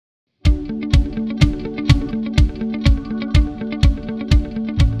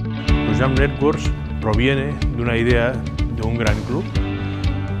Chronojump Networks proviene de una idea de un gran club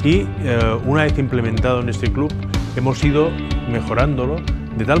y una vez implementado en este club hemos ido mejorándolo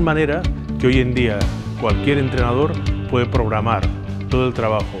de tal manera que hoy en día cualquier entrenador puede programar todo el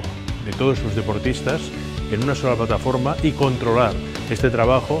trabajo de todos sus deportistas en una sola plataforma y controlar este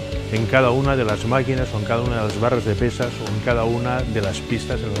trabajo en cada una de las máquinas o en cada una de las barras de pesas o en cada una de las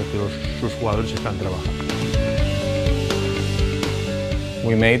pistas en las que sus jugadores están trabajando.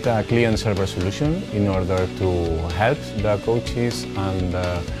 We made a client-server solution in order to help the coaches and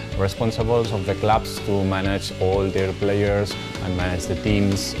the responsibles of the clubs to manage all their players and manage the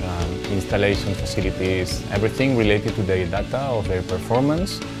teams, installation facilities, everything related to their data of their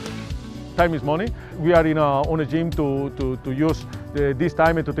performance. Time is money. We are on a gym to use this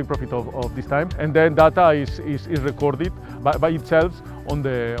time and to take profit of this time. And then data is recorded by itself on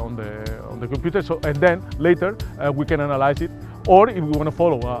the computer. So, and then later we can analyze it. Or if we want to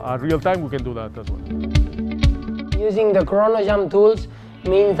follow a real time, we can do that as well. Using the Chronojump tools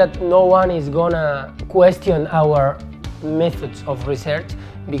means that no one is gonna question our methods of research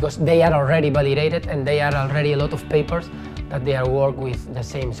because they are already validated and they are already a lot of papers that they are work with the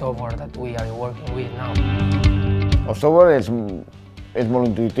same software that we are working with now. El software és molt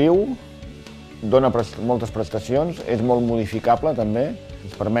intuïtiu, dona moltes prestacions, és molt modificable també,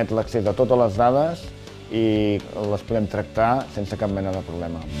 ens permet l'accés a totes les dades i les podem tractar sense cap mena de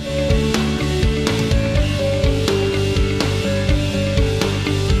problema.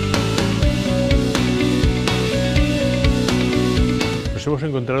 Nos hemos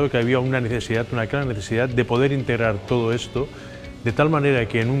encontrado que había una clara necesidad de poder integrar todo esto de tal manera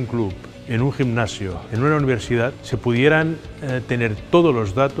que en un club, en un gimnasio, en una universidad, se pudieran tener todos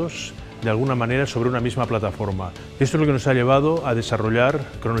los datos de alguna manera sobre una misma plataforma. Esto es lo que nos ha llevado a desarrollar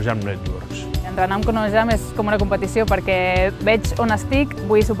Chronojump Networks. Entrenar amb Chronojump és com una competició perquè veig on estic,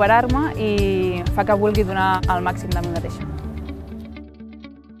 vull superar-me i fa que vulgui donar el màxim de mi mateixa.